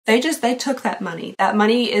They took that money. That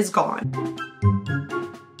money is gone.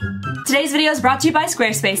 Today's video is brought to you by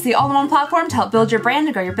Squarespace, the all-in-one platform to help build your brand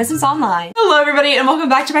and grow your business online. Hello everybody and welcome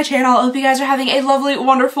back to my channel. I hope you guys are having a lovely,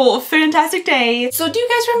 wonderful, fantastic day. So do you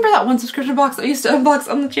guys remember that one subscription box that we used to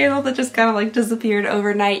unbox on the channel that just kind of like disappeared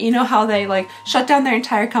overnight? You know how they like shut down their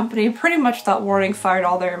entire company pretty much without warning, fired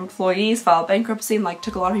all their employees, filed bankruptcy, and like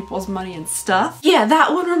took a lot of people's money and stuff? Yeah,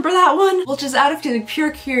 that one, remember that one? Well, just out of like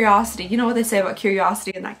pure curiosity, you know what they say about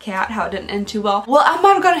curiosity and that cat, how it didn't end too well? Well, I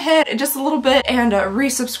might have gone ahead just a little bit and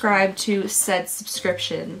resubscribed to said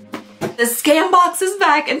subscription. The scam box is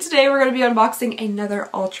back and today we're going to be unboxing another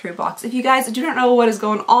Alltrue box. If you guys do not know what is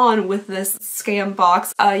going on with this scam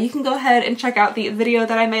box, you can go ahead and check out the video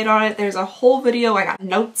that I made on it. There's a whole video, I got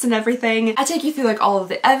notes and everything. I take you through like all of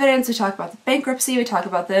the evidence, we talk about the bankruptcy, we talk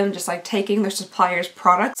about them just like taking their suppliers'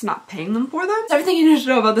 products, not paying them for them. So everything you need to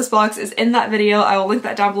know about this box is in that video. I will link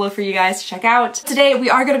that down below for you guys to check out. Today we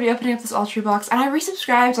are going to be opening up this Alltrue box and I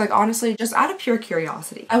resubscribed like honestly just out of pure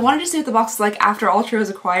curiosity. I wanted to see what the box was like after Alltrue was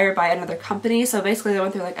acquired by another company. So basically they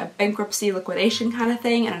went through like a bankruptcy liquidation kind of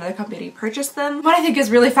thing and another company purchased them. What I think is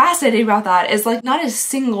really fascinating about that is like not a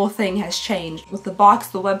single thing has changed with the box,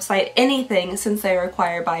 the website, anything since they were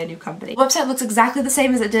acquired by a new company. The website looks exactly the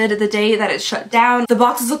same as it did the day that it shut down. The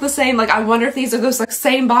boxes look the same. Like I wonder if these are those like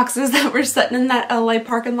same boxes that were sitting in that LA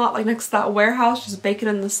parking lot like next to that warehouse just baking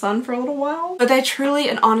in the sun for a little while. But they truly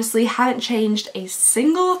and honestly haven't changed a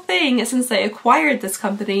single thing since they acquired this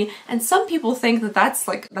company, and some people think that that's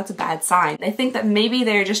a bad sign. They think that maybe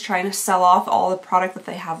they're just trying to sell off all the product that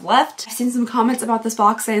they have left. I've seen some comments about this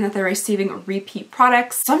box saying that they're receiving repeat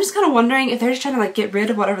products. So I'm just kind of wondering if they're just trying to like get rid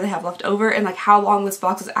of whatever they have left over and like how long this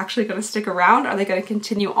box is actually going to stick around. Are they going to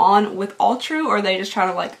continue on with Alltrue or are they just trying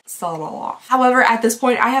to like sell it all off? However, at this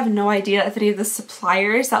point, I have no idea if any of the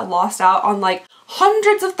suppliers that lost out on like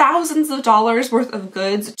hundreds of thousands of dollars worth of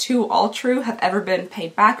goods to Alltrue have ever been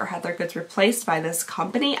paid back or had their goods replaced by this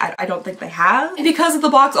company. I don't think they have. And because of the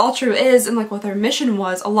box Alltrue is and like what their mission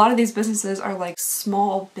was, a lot of these businesses are like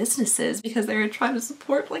small businesses because they were trying to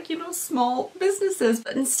support like, you know, small businesses.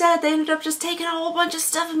 But instead they ended up just taking a whole bunch of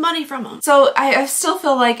stuff and money from them. So I still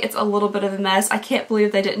feel like it's a little bit of a mess. I can't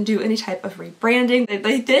believe they didn't do any type of rebranding.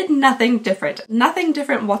 They did nothing different. Nothing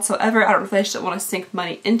different whatsoever. I don't know if they just didn't want to sink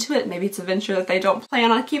money into it. Maybe it's a venture that they don't plan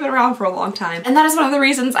on keeping around for a long time. And that is one of the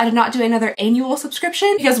reasons I did not do another annual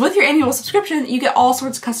subscription, because with your annual subscription you get all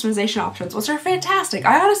sorts of customization options, which are fantastic.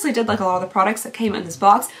 I honestly did like a lot of the products that came in this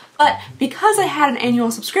box, but because I had an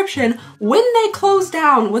annual subscription, when they closed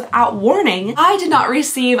down without warning, I did not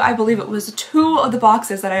receive, I believe it was 2 of the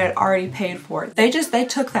boxes that I had already paid for. They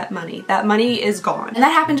took that money. That money is gone. And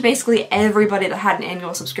that happened to basically everybody that had an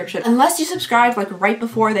annual subscription. Unless you subscribed like right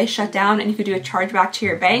before they shut down and you could do a chargeback to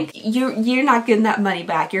your bank, you're not getting that money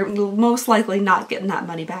back. You're most likely not getting that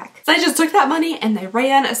money back. So they just took that money and they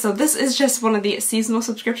ran. So this is just one of the seasonal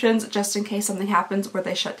subscriptions just in case something happens where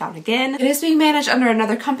they shut down again. It is being managed under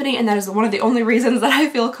another company and that is one of the only reasons that I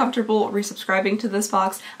feel comfortable resubscribing to this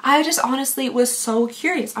box. I just honestly was so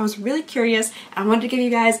curious. I was really curious and I wanted to give you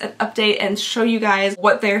guys an update and show you guys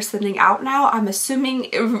what they're sending out now. I'm assuming,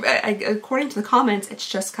 according to the comments, it's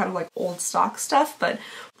just kind of like old stock stuff, but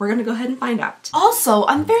we're gonna go ahead and find out. Also,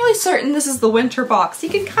 I'm fairly certain this is the winter box. You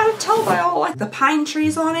can kind of tell by all like the pine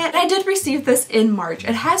trees on it. I did receive this in March.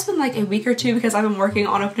 It has been like a week or two because I've been working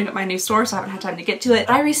on opening up my new store, so I haven't had time to get to it.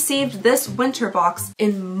 But I received this winter box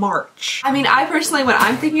in March. I mean, I personally, when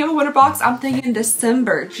I'm thinking of a winter box, I'm thinking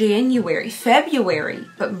December, January, February,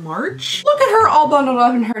 but March? Look at her all bundled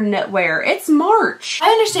up in her knitwear. It's March. I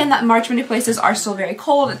understand that in March many places are still very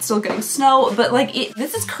cold, it's still getting snow, but like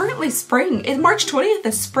this is currently spring. It's March 20th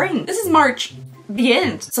is spring. This is March the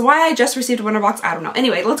end. So why I just received a winter box, I don't know.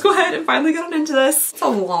 Anyway, let's go ahead and finally get on into this. It's a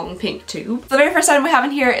long pink tube. The very first item we have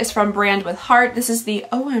in here is from Brand with Heart. This is the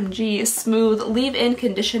OMG Smooth Leave-In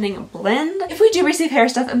Conditioning Blend. If we do receive hair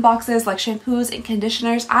stuff in boxes like shampoos and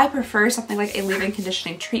conditioners, I prefer something like a leave-in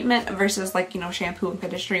conditioning treatment versus like, you know, shampoo and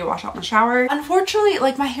conditioner you wash out in the shower. Unfortunately,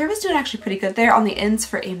 like my hair was doing actually pretty good there on the ends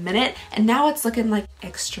for a minute, and now it's looking like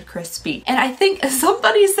extra crispy. And I think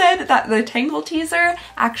somebody said that the Tangle Teaser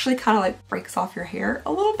actually kind of like breaks off your hair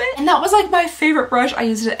a little bit. And that was like my favorite brush. I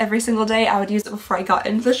used it every single day. I would use it before I got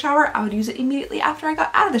into the shower. I would use it immediately after I got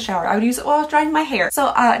out of the shower. I would use it while I was drying my hair. So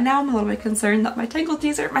now I'm a little bit concerned that my Tangle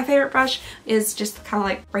Teaser, my favorite brush, is just kind of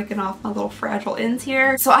like breaking off my little fragile ends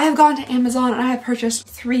here. So I have gone to Amazon and I have purchased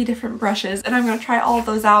 3 different brushes and I'm going to try all of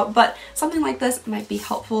those out, but something like this might be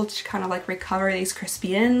helpful to kind of like recover these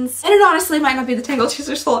crispy ends. And it honestly might not be the Tangle don't use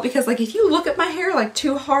there's fault because like if you look at my hair like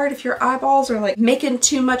too hard, if your eyeballs are like making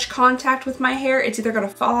too much contact with my hair, it's either gonna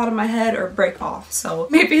fall out of my head or break off. So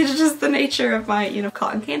maybe it's just the nature of my, you know,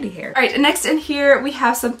 cotton candy hair. All right, and next in here we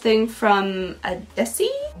have something from Adesi.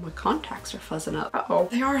 Oh, my contacts are fuzzing up. Uh-oh.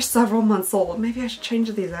 They are several months old. Maybe I should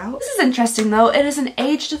change these out. This is interesting though. It is an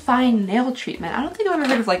age-defying nail treatment. I don't think I've ever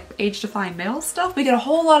heard of like age-defying nail stuff. We get a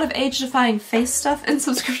whole lot of age-defying face stuff in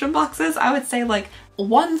subscription boxes. I would say like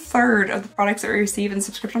 1/3 of the products that we receive in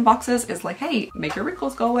subscription boxes is like, hey, make your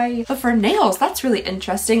wrinkles go away. But for nails, that's really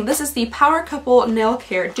interesting. This is the Power Couple Nail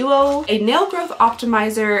Care Duo, a nail growth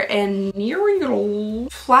optimizer and neural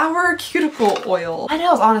flower cuticle oil. My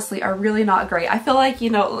nails honestly are really not great. I feel like, you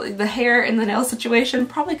know, the hair and the nail situation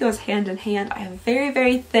probably goes hand in hand. I have very,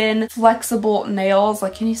 very thin, flexible nails.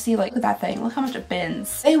 Like, can you see, like, look at that thing? Look how much it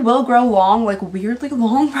bends. They will grow long, like weirdly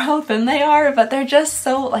long for how thin they are, but they're just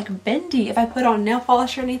so like bendy. If I put on nail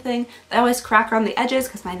polish or anything, they always crack around the edges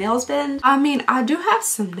because my nails bend. I mean, I do have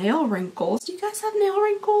some nail wrinkles. Do you guys have nail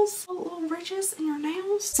wrinkles? Little ridges in your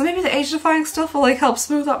nails? So maybe the age-defying stuff will like help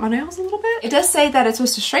smooth out my nails a little bit. It does say that it's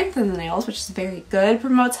supposed to strengthen the nails, which is very good,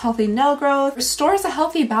 promotes healthy nail growth, restores a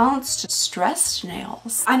healthy balance to stressed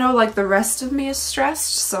nails. I know like the rest of me is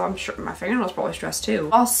stressed, so I'm sure my fingernails probably stressed too.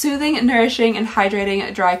 While soothing, nourishing, and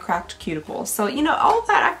hydrating dry, cracked cuticles. So, you know, all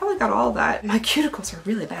that, I probably got all that. My cuticles are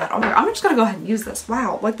really bad. Oh my God, I'm just gonna go ahead and use this.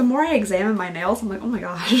 Wow, like the more I examine my nails, I'm like, oh my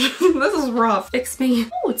gosh, this is rough. Fix me.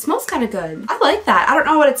 Oh, it smells kind of good. I like that. I don't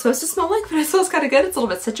know what it's supposed to smell like, but it smells kind of good. It's a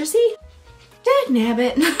little bit citrusy.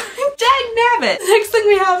 Dagnabbit. Dagnabbit. The next thing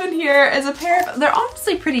we have in here is a pair of, they're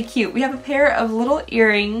honestly pretty cute. We have a pair of little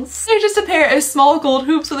earrings. They're just a pair of small gold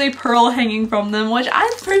hoops with a pearl hanging from them, which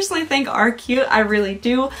I personally think are cute. I really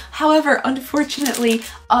do. However, unfortunately,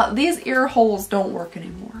 these ear holes don't work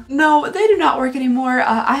anymore. No, they do not work anymore.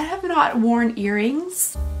 I have not worn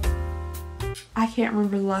earrings. I can't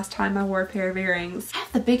remember the last time I wore a pair of earrings. I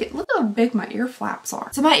have the big, look how big my ear flaps are.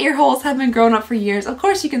 So my ear holes have been growing up for years. Of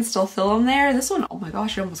course you can still feel them there. This one, oh my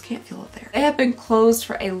gosh, you almost can't feel it there. They have been closed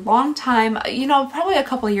for a long time. You know, probably a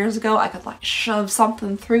couple of years ago I could like shove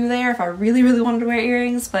something through there if I really, really wanted to wear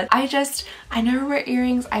earrings, but I never wear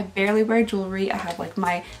earrings. I barely wear jewelry. I have like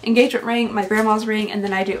my engagement ring, my grandma's ring, and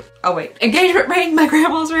then I do, oh wait, engagement ring, my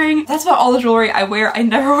grandma's ring. That's about all the jewelry I wear. I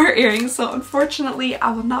never wear earrings, so unfortunately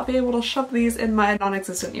I will not be able to shove these in my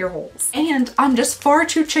non-existent ear holes. And I'm just far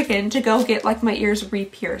too chicken to go get like my ears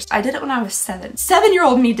re-pierced. I did it when I was 7.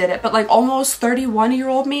 7-year-old me did it, but like almost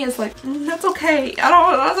 31-year-old me is like, that's okay.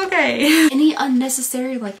 That's okay. Any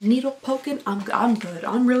unnecessary like needle poking, I'm good.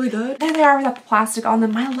 I'm really good. There they are without the plastic on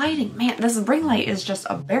them. My lighting, man, this ring light is just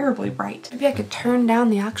unbearably bright. Maybe I could turn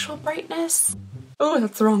down the actual brightness. Oh,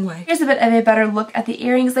 that's the wrong way. Here's a bit of a better look at the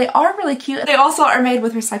earrings. They are really cute. They also are made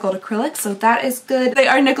with recycled acrylic, so that is good. They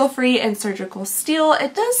are nickel-free and surgical steel.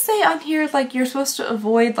 It does say on here like you're supposed to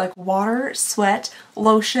avoid like water, sweat,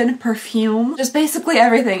 lotion, perfume, just basically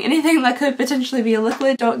everything. Anything that could potentially be a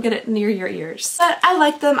liquid, don't get it near your ears. But I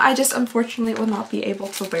like them. I just unfortunately will not be able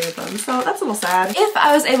to wear them, so that's a little sad. If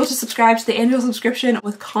I was able to subscribe to the annual subscription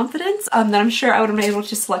with confidence, then I'm sure I would have been able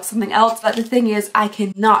to select something else. But the thing is, I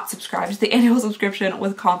cannot subscribe to the annual subscription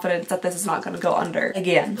with confidence that this is not going to go under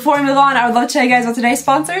again. Before we move on, I would love to tell you guys about today's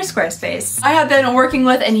sponsor, Squarespace. I have been working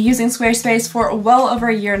with and using Squarespace for well over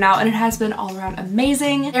a year now, and it has been all around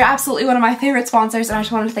amazing. They're absolutely one of my favorite sponsors, and I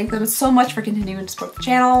just wanted to thank them so much for continuing to support the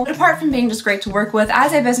channel. But apart from being just great to work with,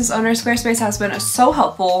 as a business owner, Squarespace has been so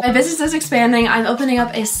helpful. My business is expanding. I'm opening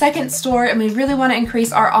up a second store, and we really want to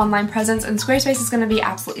increase our online presence, and Squarespace is going to be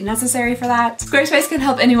absolutely necessary for that. Squarespace can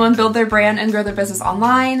help anyone build their brand and grow their business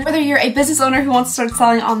online. Whether you're a business owner who wants to start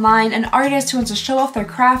selling online, an artist who wants to show off their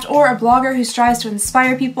craft, or a blogger who strives to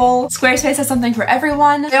inspire people, Squarespace has something for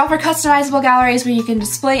everyone. They offer customizable galleries where you can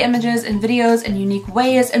display images and videos in unique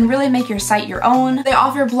ways and really make your site your own. They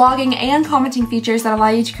offer blogging and commenting features that allow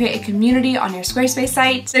you to create a community on your Squarespace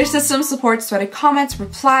site. Their system supports threaded comments,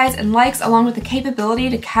 replies, and likes, along with the capability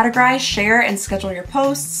to categorize, share, and schedule your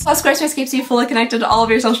posts. Plus, Squarespace keeps you fully connected to all of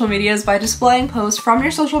your social medias by displaying posts from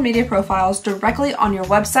your social media profiles directly on your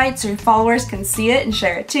website so your followers can see it and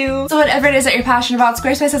share it too. So whatever it is that you're passionate about,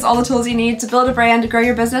 Squarespace has all the tools you need to build a brand, grow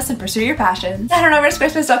your business, and pursue your passions. Head on over to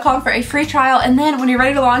squarespace.com for a free trial, and then when you're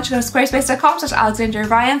ready to launch, go to squarespace.com/Alexandria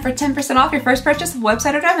for 10% off your first purchase of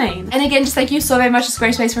website or domain. And again, just thank you so very much to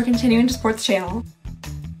Squarespace for continuing to support the channel.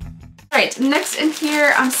 Alright, next in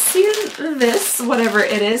here, I'm seeing this, whatever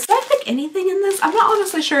it is. Did I pick anything in this? I'm not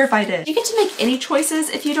honestly sure if I did. You get to make any choices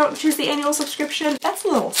if you don't choose the annual subscription. That's a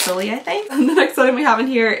little silly, I think. And the next item we have in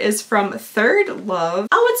here is from Third Love.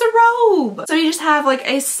 Oh, it's a robe! So you just have like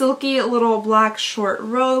a silky little black short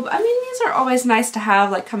robe. I mean, these are always nice to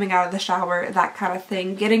have, like coming out of the shower, that kind of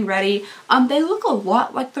thing, getting ready. They look a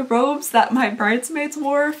lot like the robes that my bridesmaids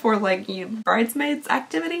wore for like, you know, bridesmaids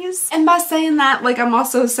activities. And by saying that, like I'm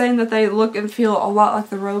also saying that they look and feel a lot like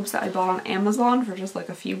the robes that I bought on Amazon for just like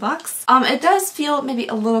a few bucks. It does feel maybe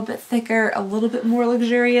a little bit thicker, a little bit more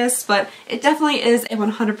luxurious, but it definitely is a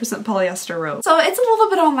 100% polyester robe. So it's a little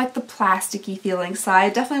bit on like the plasticky feeling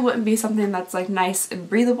side. Definitely wouldn't be something that's like nice and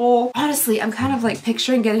breathable. Honestly, I'm kind of like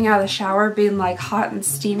picturing getting out of the shower being like hot and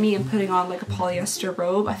steamy and putting on like a polyester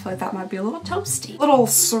robe. I feel like that might be a little toasty. A little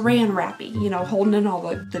saran wrappy, you know, holding in all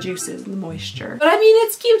the juices and the moisture. But I mean,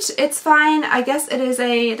 it's cute. It's fine. I guess it is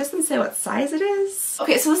it doesn't say what size it is.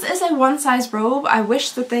 Okay, so this is a one size robe. I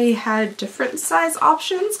wish that they had different size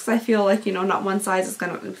options because I feel like, you know, not one size is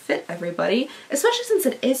gonna fit everybody, especially since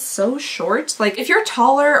it is so short. Like if you're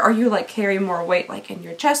taller or you like carry more weight like in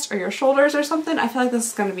your chest or your shoulders or something, I feel like this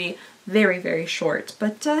is gonna be very, very short.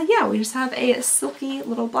 But yeah, we just have a silky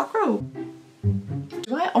little black robe.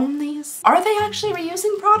 Do I own these? Are they actually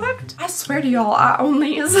reusing product? I swear to y'all, I own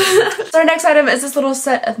these. So our next item is this little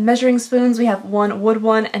set of measuring spoons. We have one wood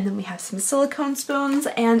one and then we have some silicone spoons,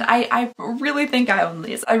 and I really think I own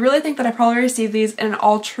these. I really think that I probably received these in an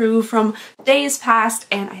Alltrue from days past,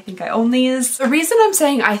 and I think I own these. The reason I'm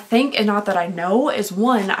saying I think and not that I know is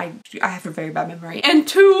one, I have a very bad memory, and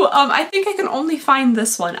two, I think I can only find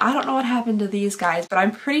this one. I don't know what happened to these guys, but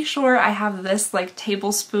I'm pretty sure I have this like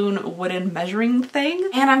tablespoon wooden measuring thing,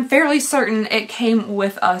 and I'm fairly certain it came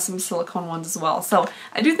with some silicone ones as well. So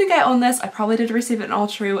I do think I own this. I probably did receive it in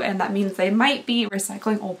Alltrue, and that means they might be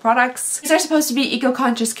recycling old products. These are supposed to be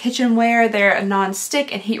eco-conscious kitchenware. They're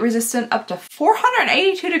non-stick and heat resistant up to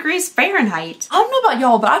 482 degrees Fahrenheit. I don't know about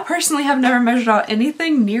y'all, but I personally have never measured out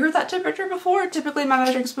anything near that temperature before. Typically my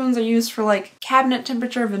measuring spoons are used for like cabinet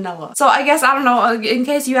temperature vanilla. So I guess, I don't know, in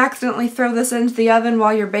case you accidentally throw this into the oven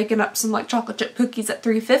while you're baking up some like chocolate chip cookies at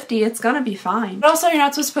 350, it's gonna be fine. But also, you're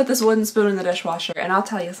not supposed to put this wooden spoon in the dishwasher, and I'll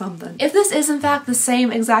tell you something. If this is in fact the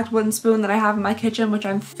same exact wooden spoon that I have in my kitchen, which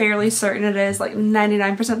I'm fairly certain it is, like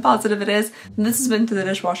 99% positive it is, this has been to the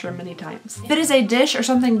dishwasher many times. If it is a dish or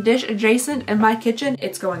something dish adjacent in my kitchen,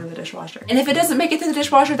 it's going in the dishwasher. And if it doesn't make it to the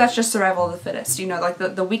dishwasher, that's just survival of the fittest. You know, like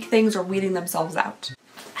the weak things are weeding themselves out.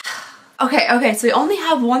 Okay, so we only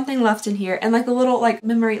have one thing left in here, and like the little like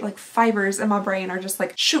memory like fibers in my brain are just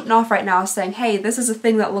like shooting off right now saying, hey, this is a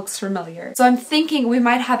thing that looks familiar. So I'm thinking we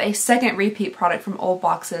might have a second repeat product from old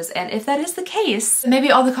boxes, and if that is the case, then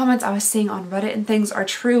maybe all the comments I was seeing on Reddit and things are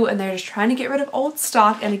true and they're just trying to get rid of old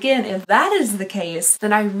stock. And again, if that is the case,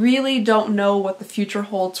 then I really don't know what the future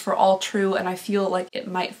holds for Alltrue, and I feel like it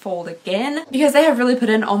might fold again because they have really put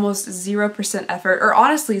in almost 0% effort, or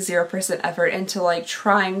honestly 0% effort into like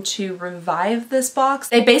trying to revive this box.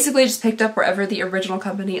 They basically just picked up wherever the original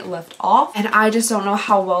company left off, and I just don't know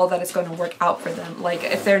how well that is going to work out for them. Like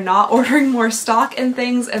if they're not ordering more stock and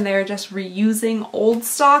things and they're just reusing old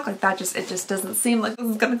stock, like that it just doesn't seem like this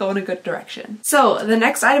is going to go in a good direction. So the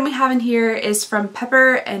next item we have in here is from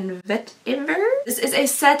Pepper and Vetiver. This is a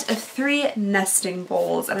set of 3 nesting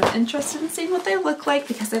bowls, and I'm interested in seeing what they look like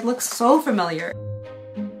because they look so familiar.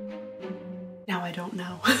 Now I don't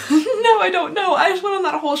know. No, I don't know. I just went on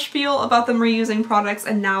that whole spiel about them reusing products,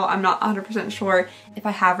 and now I'm not 100% sure if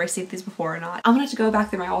I have received these before or not. I'm gonna have to go back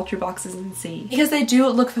through my Alltrue boxes and see. Because they do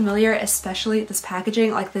look familiar, especially this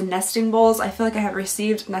packaging, like the nesting bowls. I feel like I have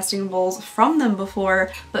received nesting bowls from them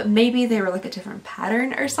before, but maybe they were like a different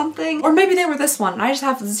pattern or something. Or maybe they were this one, and I just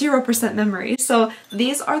have 0% memory. So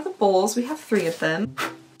these are the bowls. We have 3 of them.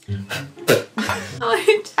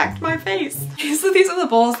 I attacked my face. So these are the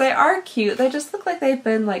bowls. They are cute. They just look like they've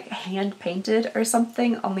been like hand painted or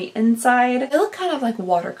something on the inside. They look kind of like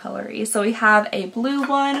watercolory. So we have a blue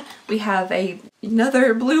one, we have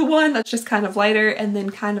another blue one that's just kind of lighter, and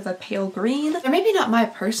then kind of a pale green. They're maybe not my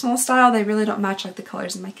personal style. They really don't match like the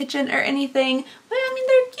colors in my kitchen or anything, but I mean,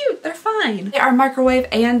 they're cute. They're fine. They are microwave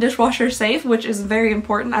and dishwasher safe, which is very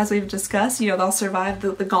important as we've discussed. You know, they'll survive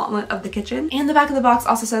the gauntlet of the kitchen. And the back of the box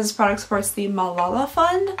also says this product supports the Malala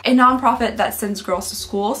Fund, a nonprofit that sends girls to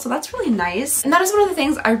school, so that's really nice. And that is one of the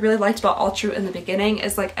things I really liked about Alltrue in the beginning,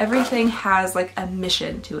 is like everything has like a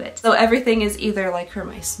mission to it. So everything is either like for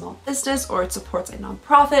my small business, or it's supporting supports a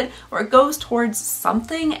nonprofit or it goes towards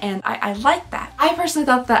something, and I like that. I personally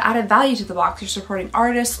thought that added value to the box. You're supporting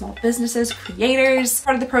artists, small businesses, creators.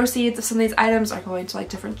 Part of the proceeds of some of these items are going to like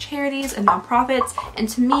different charities and nonprofits, and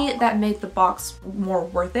to me that made the box more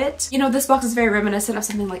worth it. You know, this box is very reminiscent of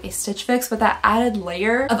something like a Stitch Fix, but that added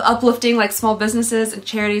layer of uplifting like small businesses and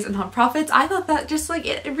charities and nonprofits, I thought that just like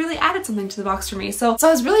it really added something to the box for me. So I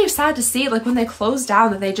was really sad to see like when they closed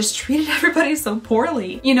down that they just treated everybody so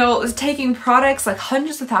poorly. You know, taking products, like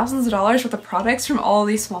hundreds of thousands of dollars worth of products from all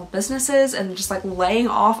these small businesses and just like laying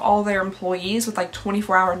off all their employees with like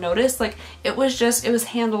 24-hour notice. Like it was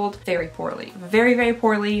handled very poorly. Very, very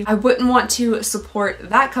poorly. I wouldn't want to support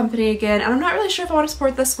that company again, and I'm not really sure if I want to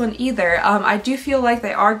support this one either. I do feel like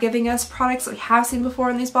they are giving us products that we have seen before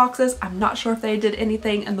in these boxes. I'm not sure if they did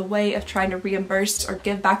anything in the way of trying to reimburse or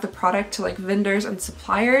give back the product to like vendors and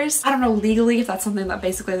suppliers. I don't know legally if that's something that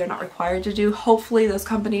basically they're not required to do. Hopefully those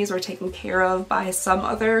companies were taken care of by some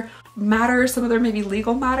other matter, some other maybe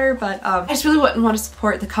legal matter, but I just really wouldn't want to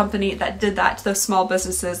support the company that did that to those small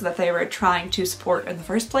businesses that they were trying to support in the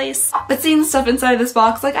first place. But seeing the stuff inside of this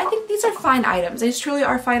box, like I think these are fine items. These truly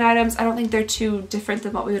are fine items. I don't think they're too different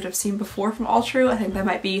than what we would have seen before from Alltrue. I think they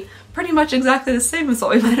might be pretty much exactly the same as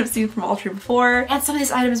what we might have seen from Alltrue before. And some of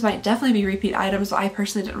these items might definitely be repeat items, but I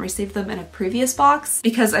personally didn't receive them in a previous box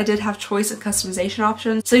because I did have choice and customization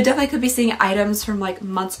options. So you definitely could be seeing items from like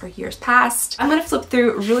months or years past. I'm gonna flip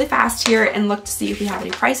through really fast here and look to see if we have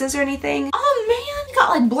any prices or anything. Oh man, you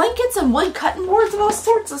got like blankets and wood cutting boards and all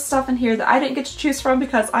sorts of stuff in here that I didn't get to choose from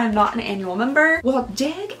because I am not an annual member. Well,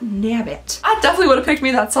 dag nabbit. I definitely would have picked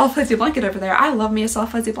me that soft fuzzy blanket over there. I love me a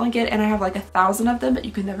soft fuzzy blanket, and I have like 1,000 of them, but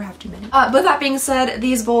you can never have too many. But that being said,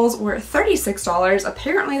 these bowls were $36.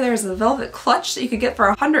 Apparently there's a velvet clutch that you could get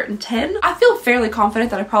for $110. I feel fairly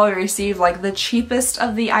confident that I probably received like the cheapest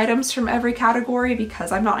of the items from every category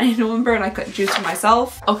because I'm not an annual member and I couldn't choose for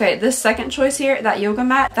myself. Okay, this second choice here, that yoga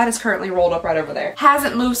mat, that is currently rolled up right over there.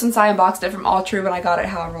 Hasn't moved since I unboxed it from Alltrue when I got it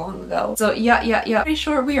however long ago. So yeah. Pretty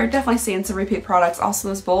sure we are definitely seeing some repeat products. Also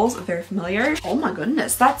those bowls, very familiar. Oh my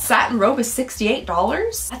goodness, that satin robe is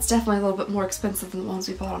 $68. That's definitely a little bit more expensive than the ones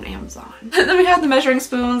we bought on Amazon. Then we have the measuring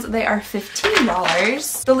spoons. They are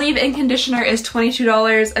 $15. The leave-in conditioner is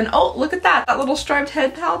 $22. And oh, look at that little striped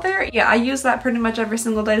head pal there. Yeah, I use that pretty much every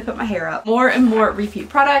single day to put my hair up. More and more repeat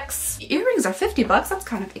products. Earrings are $50. That's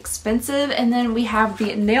kind of expensive. And then we have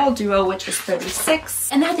the nail duo, which is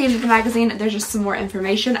 $36. And then at the end of the magazine, there's just some more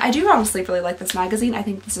information. I do honestly really like this magazine. I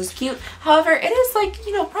think this is cute. However, it is like,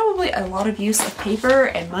 you know, probably a lot of use of paper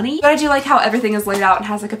and money. But I do like how everything is laid out and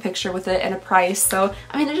has like a picture with it and a price. So,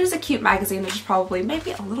 I mean, it is a cute magazine. It's probably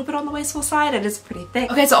maybe a little bit on the wasteful side. It is pretty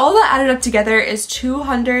thick. Okay, so all that added up together is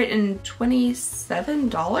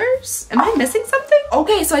 $227. Am I missing something?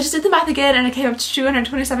 Okay, so I just did the math again and it came up to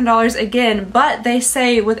 $227 again, but they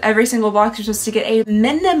say with every single box you're supposed to get a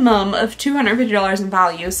minimum of $250 in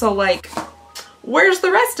value. So like, where's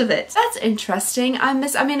the rest of it? That's interesting. I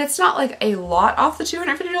mean, it's not like a lot off the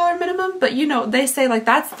 $250 minimum, but you know, they say like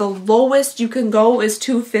that's the lowest you can go is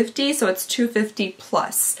 $250, so it's $250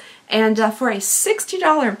 plus. And for a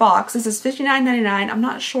 $60 box, this is $59.99. I'm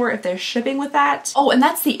not sure if they're shipping with that. Oh, and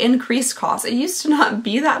that's the increased cost. It used to not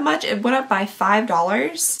be that much. It went up by $5.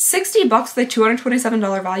 $60 with a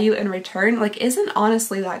 $227 value in return, like, isn't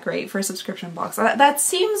honestly that great for a subscription box. That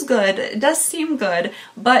seems good. It does seem good,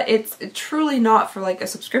 but it's truly not for like a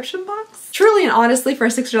subscription box. Truly and honestly, for a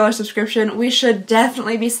 $60 subscription, we should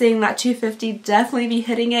definitely be seeing that $250, definitely be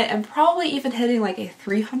hitting it, and probably even hitting like a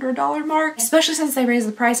 $300 mark, especially since they raised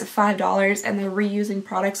the price of $5 and they're reusing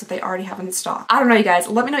products that they already have in stock. I don't know, you guys.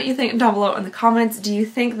 Let me know what you think down below in the comments. Do you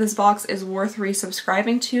think this box is worth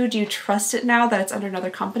resubscribing to? Do you trust it now that it's under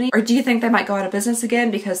another company? Or do you think they might go out of business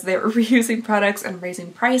again because they're reusing products and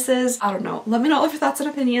raising prices? I don't know. Let me know all of your thoughts and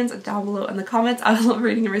opinions down below in the comments. I love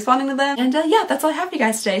reading and responding to them. And yeah, that's all I have for you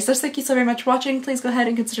guys today. So thank you so very much for watching. Please go ahead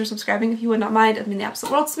and consider subscribing if you would not mind. It would mean the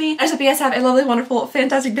absolute world to me. I just hope you guys have a lovely, wonderful,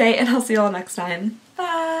 fantastic day, and I'll see you all next time.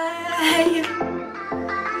 Bye!